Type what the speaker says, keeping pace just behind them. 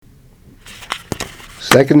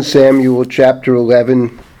2 Samuel chapter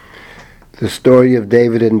 11, the story of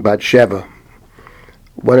David and Bathsheba,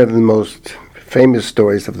 one of the most famous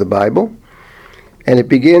stories of the Bible. And it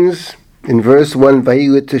begins in verse 1,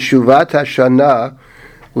 Vayileh teshuvat hashana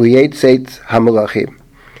liyetzet hamelachim.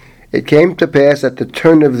 It came to pass at the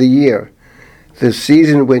turn of the year, the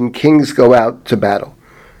season when kings go out to battle.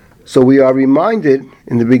 So we are reminded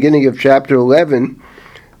in the beginning of chapter 11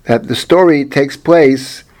 that the story takes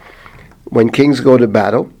place when kings go to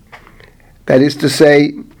battle. That is to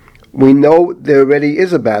say, we know there already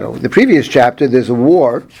is a battle. The previous chapter, there's a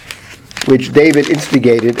war which David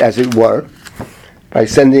instigated, as it were, by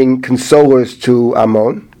sending consolers to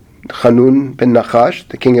Ammon, Hanun ben Nachash,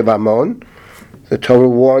 the king of Ammon. The Torah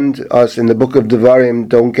warned us in the book of Devarim,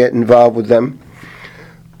 don't get involved with them.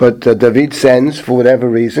 But David sends, for whatever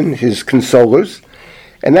reason, his consolers.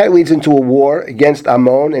 And that leads into a war against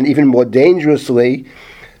Ammon, and even more dangerously,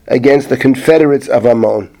 against the confederates of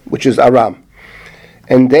Ammon, which is Aram.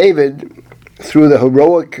 And David, through the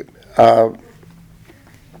heroic and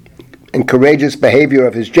courageous behavior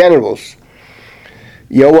of his generals,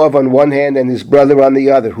 Yoav on one hand and his brother on the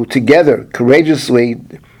other, who together courageously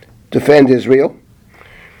defend Israel,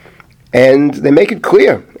 and they make it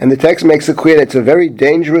clear, and the text makes it clear that it's a very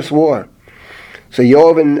dangerous war. So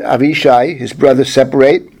Yoav and Avishai, his brother,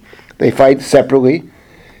 separate. They fight separately.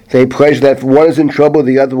 They pledge that if one is in trouble,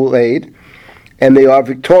 the other will aid. And they are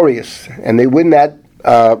victorious. And they win that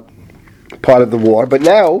part of the war. But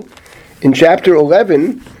now, in chapter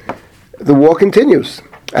 11, the war continues.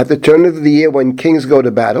 At the turn of the year when kings go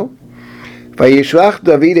to battle, Vayishlach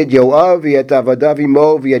David et Yoav v'et avadav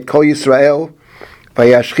imo v'et kol Yisrael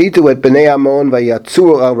vayashchitu et bnei Ammon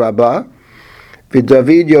vayatzuru al Rabbah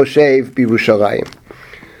v'David yoshev b'Yerushalayim.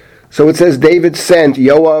 So it says David sent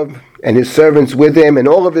Yoav and his servants with him and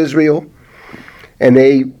all of Israel, and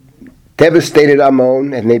they devastated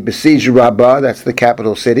Ammon and they besieged Rabbah, that's the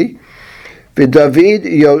capital city. V'David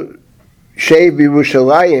yoshev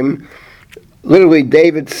b'Yerushalayim, literally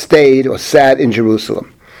David stayed or sat in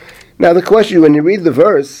Jerusalem. Now the question, when you read the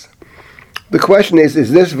verse, the question is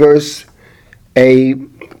this verse a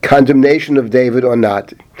condemnation of David or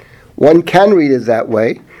not? One can read it that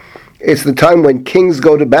way. It's the time when kings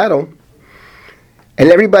go to battle, and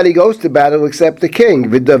everybody goes to battle except the king.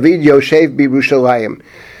 V'David yoshev b'Yerushalayim.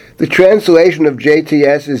 The translation of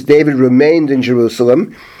JTS is David remained in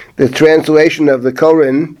Jerusalem. The translation of the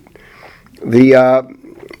Koran, the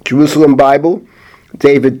Jerusalem Bible,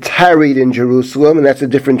 David tarried in Jerusalem, and that's a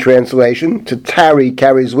different translation. To tarry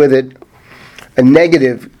carries with it a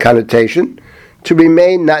negative connotation. To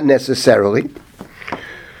remain, not necessarily.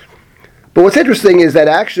 But what's interesting is that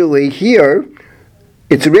actually here,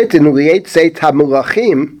 it's written, Liyetzet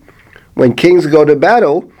hamelachim, when kings go to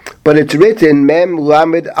battle, but it's written, Mem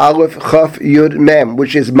Lamed Aleph Chaf Yud Mem,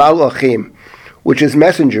 which is malachim, which is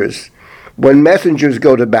messengers, when messengers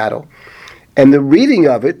go to battle. And the reading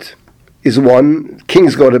of it is one,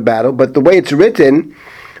 kings go to battle, but the way it's written,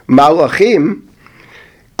 malachim,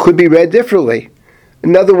 could be read differently.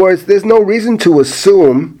 In other words, there's no reason to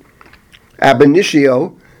assume, ab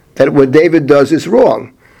initio, that what David does is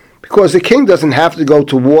wrong. Because the king doesn't have to go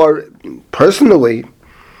to war personally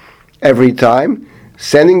every time.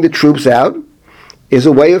 Sending the troops out is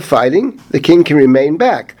a way of fighting. The king can remain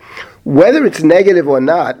back. Whether it's negative or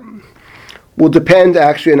not will depend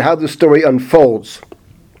actually on how the story unfolds.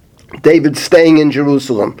 David staying in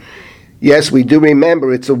Jerusalem. Yes, we do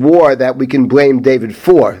remember it's a war that we can blame David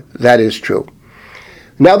for. That is true.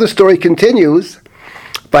 Now the story continues.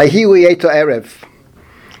 Vayhi li'eto erev.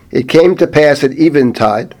 It came to pass at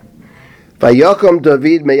eventide. Vayokom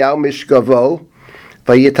David meyal mishkavo.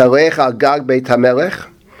 Vayitalech al gag beit hamelech.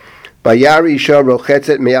 Vayar isha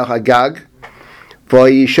rochetzet meyal hagag.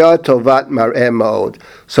 Vayisha tovat mar'eh ma'od.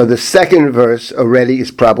 So the second verse already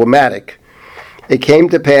is problematic. It came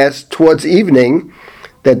to pass towards evening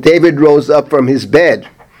that David rose up from his bed.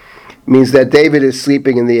 It means that David is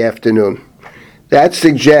sleeping in the afternoon. That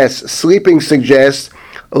sleeping suggests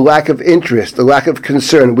a lack of interest, a lack of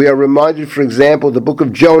concern. We are reminded, for example, the book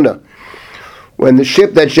of Jonah, when the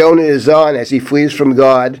ship that Jonah is on as he flees from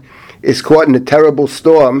God is caught in a terrible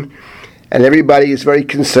storm, and everybody is very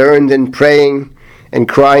concerned and praying and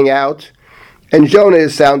crying out, and Jonah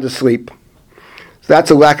is sound asleep. So that's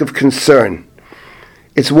a lack of concern.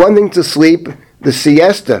 It's one thing to sleep the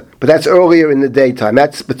siesta, but that's earlier in the daytime.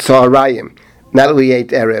 That's b'tzarayim, not li'et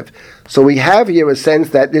erev. So we have here a sense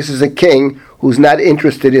that this is a king who's not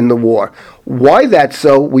interested in the war. Why that's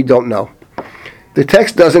so, we don't know. The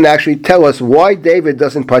text doesn't actually tell us why David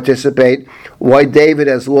doesn't participate, why David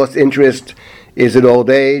has lost interest. Is it old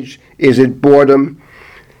age? Is it boredom?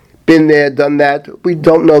 been there, done that. We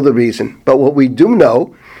don't know the reason. But what we do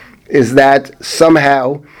know is that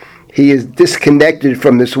somehow he is disconnected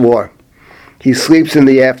from this war. He sleeps in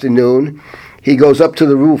the afternoon. He goes up to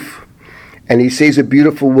the roof and he sees a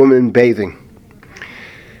beautiful woman bathing.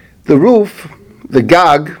 The roof, the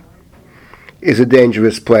Gog, is a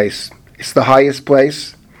dangerous place. It's the highest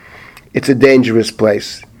place. It's a dangerous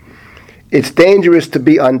place. It's dangerous to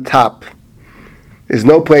be on top. There's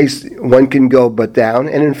no place one can go but down.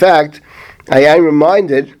 And in fact, I am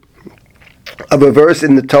reminded of a verse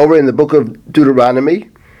in the Torah, in the book of Deuteronomy.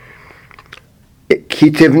 Ki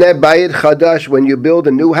tivneh bayit chadash, when you build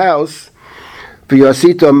a new house,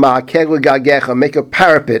 v'yasito ma'akel l'gagecha, make a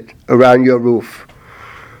parapet around your roof.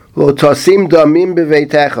 Lo tasim damim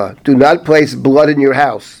b'veitecha, do not place blood in your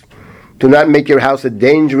house. Do not make your house a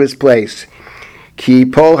dangerous place. Ki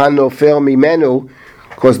pol hanofel mimenu,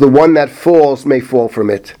 because the one that falls may fall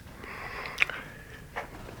from it.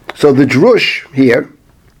 So the drush here,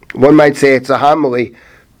 one might say it's a homily,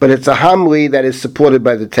 but it's a homily that is supported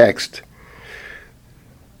by the text.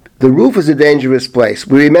 The roof is a dangerous place.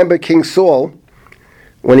 We remember King Saul,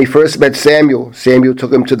 when he first met Samuel, Samuel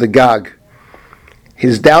took him to the Gog.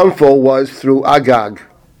 His downfall was through Agag.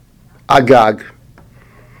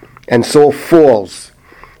 And Saul falls.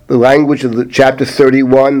 The language of chapter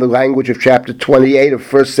 31, the language of chapter 28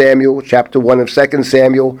 of 1 Samuel, chapter 1 of 2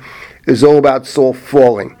 Samuel, is all about Saul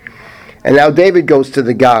falling. And now David goes to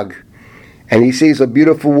the Gog, and he sees a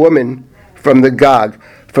beautiful woman from the Gog,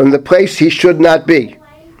 from the place he should not be.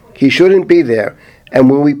 He shouldn't be there. And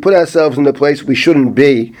when we put ourselves in the place we shouldn't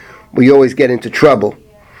be, we always get into trouble.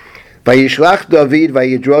 Vayishlach David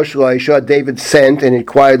vayidrosh la'isha, David sent and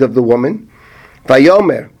inquired of the woman.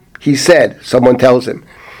 Vayomer, he said, someone tells him,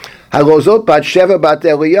 Halozot Batsheva bat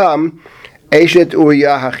Eliam, Eshet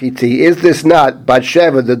Uriah Hachiti. Is this not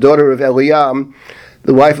Batsheva, the daughter of Eliam,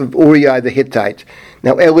 the wife of Uriah the Hittite?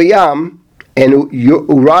 Now Eliam and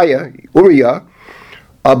Uriah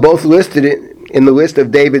are both listed in the list of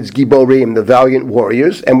David's Giborim, the valiant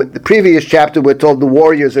warriors. And with the previous chapter, we're told the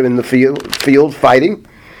warriors are in the field fighting.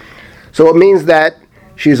 So it means that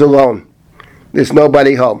she's alone. There's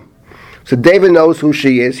nobody home. So David knows who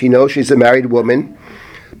she is. He knows she's a married woman.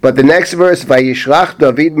 But the next verse, Vayishlach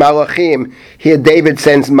David Malachim, here David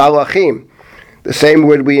sends Malachim, the same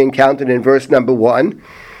word we encountered in verse number 1.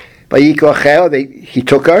 Vayikochel, he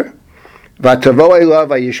took her. Vatavo elav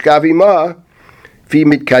vayishkav imah,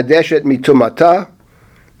 v'mitkadeshet mitumata,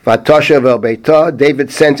 vatoshev el beitah. David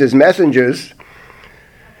sent his messengers.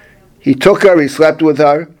 He took her, he slept with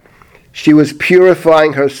her. She was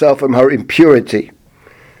purifying herself from her impurity.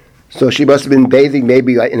 So she must have been bathing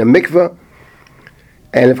maybe in a mikveh.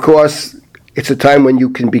 And of course, it's a time when you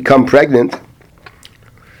can become pregnant.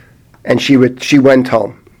 And she went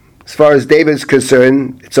home. As far as David is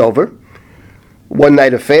concerned, it's over. One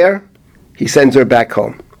night affair, he sends her back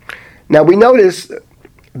home. Now we notice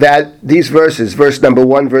that these verses, verse number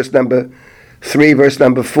 1, verse number 3, verse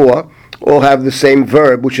number 4, all have the same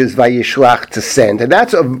verb, which is vayishlach, to send. And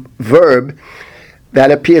that's a verb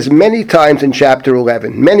that appears many times in chapter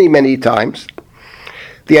 11, many times.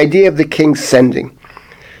 The idea of the king sending.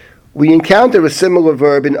 We encounter a similar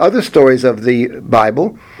verb in other stories of the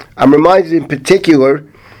Bible. I'm reminded in particular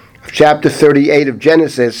of chapter 38 of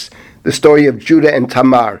Genesis, the story of Judah and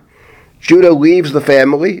Tamar. Judah leaves the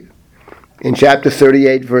family in chapter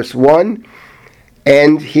 38, verse 1,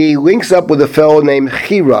 and he links up with a fellow named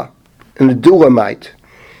Chira, an Adulamite.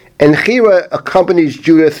 And Chira accompanies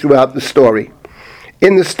Judah throughout the story.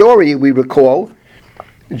 In the story, we recall,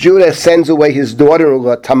 Judah sends away his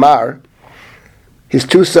daughter-in-law, Tamar. His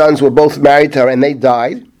 2 sons were both married to her, and they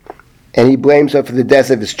died. And he blames her for the death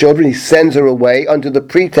of his children. He sends her away under the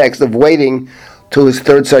pretext of waiting till his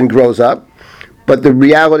 3rd son grows up. But the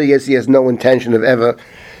reality is he has no intention of ever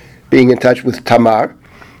being in touch with Tamar.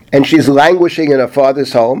 And she's languishing in her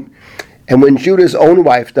father's home. And when Judah's own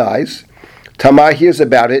wife dies, Tamar hears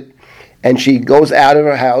about it, and she goes out of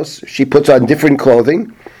her house. She puts on different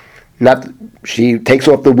clothing. She takes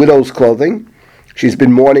off the widow's clothing. She's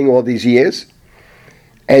been mourning all these years.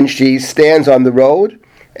 And she stands on the road,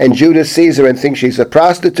 and Judah sees her and thinks she's a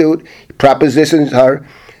prostitute. He propositions her,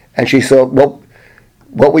 and she said, well,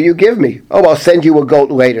 what will you give me? Oh, I'll send you a goat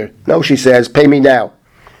later. No, she says, pay me now.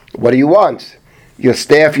 What do you want? Your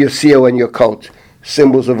staff, your seal, and your coat,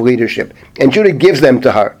 symbols of leadership. And Judah gives them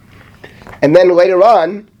to her. And then later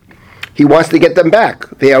on, he wants to get them back.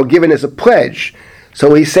 They are given as a pledge.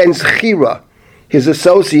 So he sends Chira, his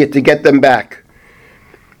associate, to get them back.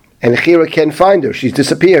 And Chira can't find her. She's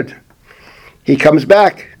disappeared. He comes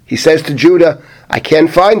back. He says to Judah, I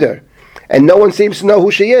can't find her. And no one seems to know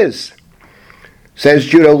who she is. Says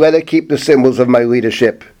Judah, let her keep the symbols of my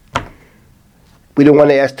leadership. We don't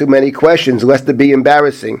want to ask too many questions, lest it be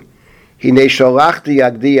embarrassing.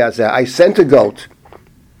 I sent a goat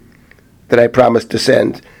that I promised to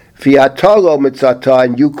send.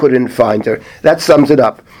 And you couldn't find her. That sums it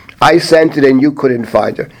up. I sent it and you couldn't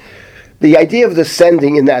find her. The idea of the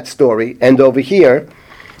sending in that story, and over here,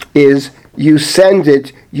 is you send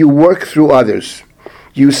it, you work through others.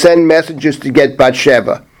 You send messages to get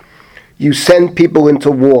Bathsheba. You send people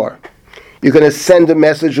into war. You're going to send a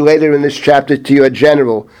message later in this chapter to your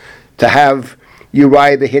general to have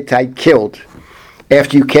Uriah the Hittite killed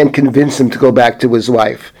after you can't convince him to go back to his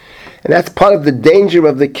wife. And that's part of the danger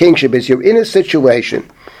of the kingship, is you're in a situation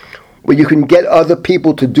where you can get other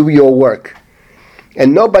people to do your work.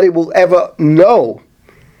 And nobody will ever know,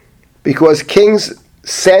 because kings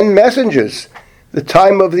send messengers. The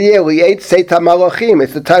time of the year, it's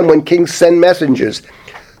the time when kings send messengers.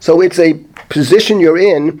 So it's a position you're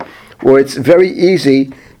in where it's very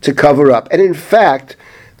easy to cover up. And in fact,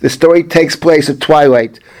 the story takes place at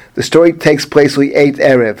twilight. The story takes place the 8th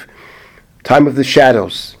Erev, time of the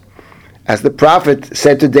shadows. As the prophet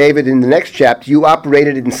said to David in the next chapter, you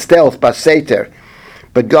operated in stealth, baseter,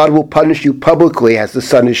 but God will punish you publicly as the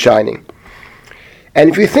sun is shining. And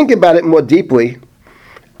if you think about it more deeply,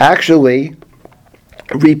 actually,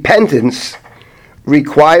 repentance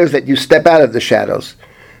requires that you step out of the shadows.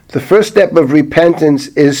 The first step of repentance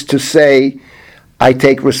is to say, I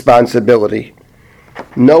take responsibility.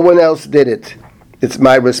 No one else did it. It's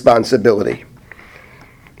my responsibility.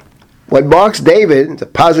 What marks David, the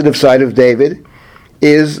positive side of David,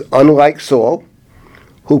 is, unlike Saul,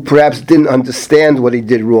 who perhaps didn't understand what he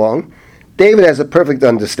did wrong, David has a perfect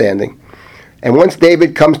understanding. And once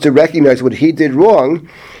David comes to recognize what he did wrong,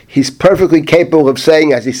 he's perfectly capable of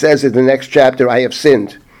saying, as he says in the next chapter, I have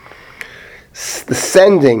sinned. The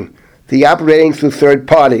sending, the operating through third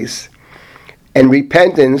parties, and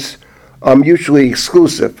repentance are mutually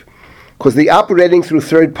exclusive. Because the operating through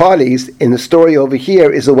third parties in the story over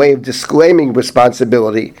here is a way of disclaiming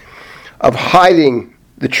responsibility, of hiding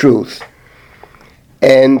the truth.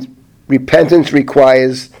 And repentance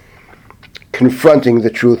requires confronting the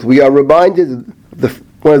truth. We are reminded of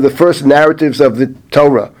one of the first narratives of the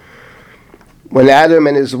Torah, when Adam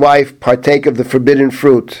and his wife partake of the forbidden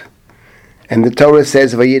fruit. And the Torah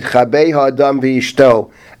says, Vayitchabei ha'adam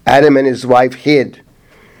v'ishto, Adam and his wife hid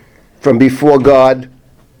from before God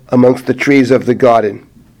amongst the trees of the garden.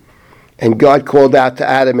 And God called out to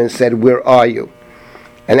Adam and said, where are you?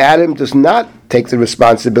 And Adam does not take the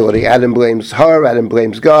responsibility. Adam blames her, Adam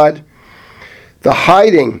blames God. The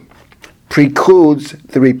hiding precludes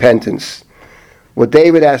the repentance. What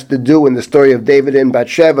David has to do in the story of David and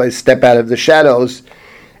Bathsheba is step out of the shadows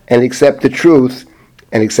and accept the truth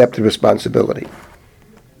and accept the responsibility.